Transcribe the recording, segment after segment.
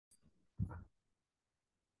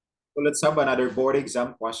So let's have another board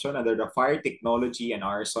exam question under the fire technology and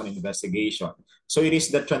arson investigation. So it is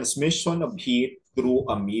the transmission of heat through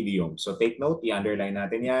a medium. So take note, i-underline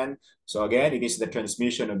natin yan. So again, it is the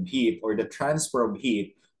transmission of heat or the transfer of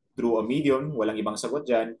heat through a medium. Walang ibang sagot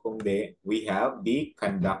dyan, kundi we have the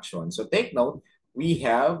conduction. So take note, we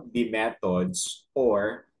have the methods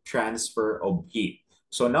or transfer of heat.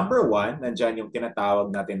 So number one, nandyan yung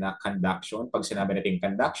tinatawag natin na conduction. Pag sinabi natin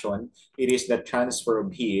conduction, it is the transfer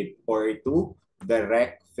of heat or to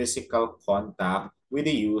direct physical contact with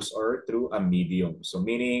the use or through a medium. So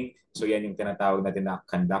meaning, so yan yung tinatawag natin na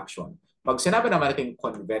conduction. Pag sinabi naman natin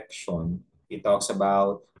convection, it talks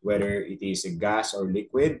about whether it is a gas or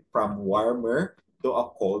liquid from warmer to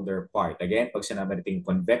a colder part. Again, pag sinabi natin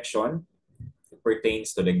convection, it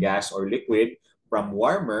pertains to the gas or liquid from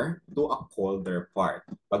warmer to a colder part.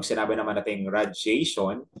 Pag sinabi naman natin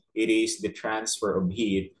radiation, it is the transfer of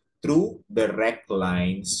heat through direct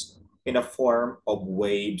lines in a form of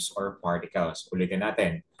waves or particles. Ulitin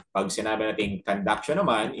natin. Pag sinabi natin conduction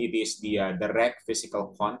naman, it is the direct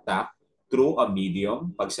physical contact through a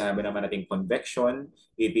medium. Pag sinabi naman natin convection,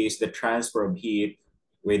 it is the transfer of heat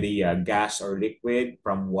with the gas or liquid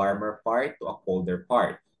from warmer part to a colder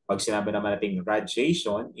part. Pag sinabi naman natin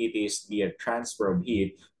radiation, it is the transfer of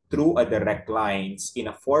heat through a direct lines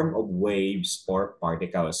in a form of waves or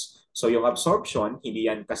particles. So yung absorption,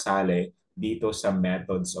 hindi yan kasali dito sa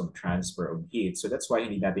methods of transfer of heat. So that's why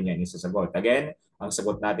hindi natin yan isasagot. Again, ang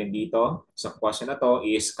sagot natin dito sa question na to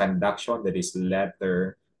is conduction, that is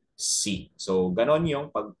letter C. So ganon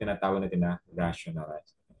yung pag tinatawag natin na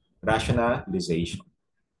rationalization.